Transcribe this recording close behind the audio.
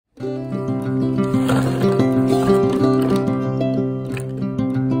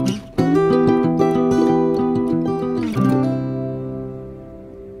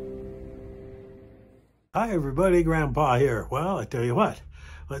Hi everybody, Grandpa here. Well, I tell you what,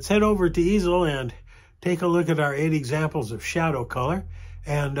 let's head over to Easel and take a look at our 8 examples of shadow color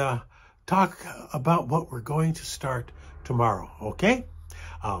and talk about what we're going to start tomorrow, okay?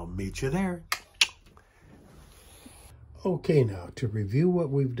 I'll meet you there. Okay, now to review what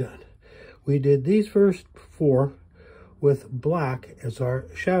we've done. We did these first 4 with black as our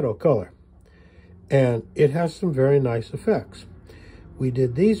shadow color, and it has some very nice effects. We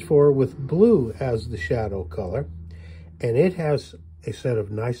did these 4 with blue as the shadow color, and it has a set of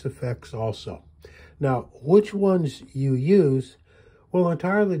nice effects also. Now, which ones you use will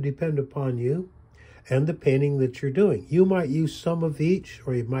entirely depend upon you and the painting that you're doing. You might use some of each,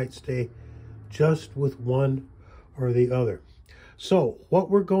 or you might stay just with one or the other. So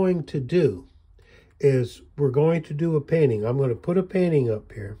what we're going to do is we're going to do a painting. I'm going to put a painting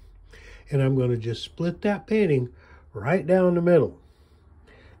up here, and I'm going to just split that painting right down the middle.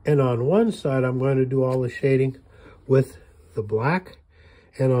 And on one side, I'm going to do all the shading with the black.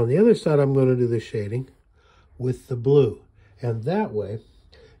 And on the other side, I'm going to do the shading with the blue. And that way,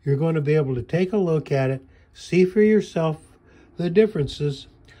 you're going to be able to take a look at it, see for yourself the differences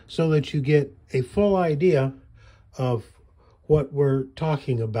so that you get a full idea of what we're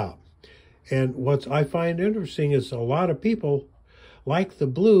talking about. And what I find interesting is a lot of people like the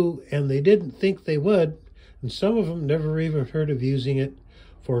blue, and they didn't think they would. And some of them never even heard of using it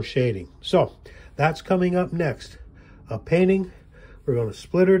for shading. So that's coming up next. A painting. We're going to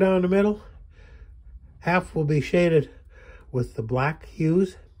split her down the middle. Half will be shaded with the black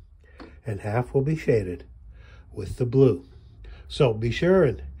hues, and half will be shaded with the blue. So be sure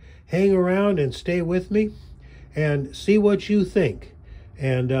and hang around and stay with me and see what you think.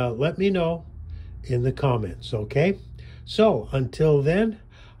 And let me know in the comments, okay? So until then,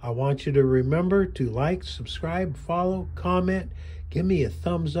 I want you to remember to like, subscribe, follow, comment, give me a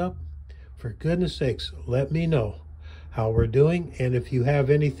thumbs up. For goodness sakes, let me know how we're doing. And if you have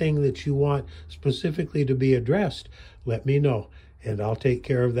anything that you want specifically to be addressed, let me know, and I'll take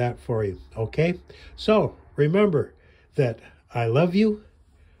care of that for you, okay? So remember that I love you,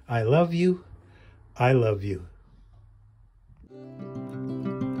 I love you, I love you.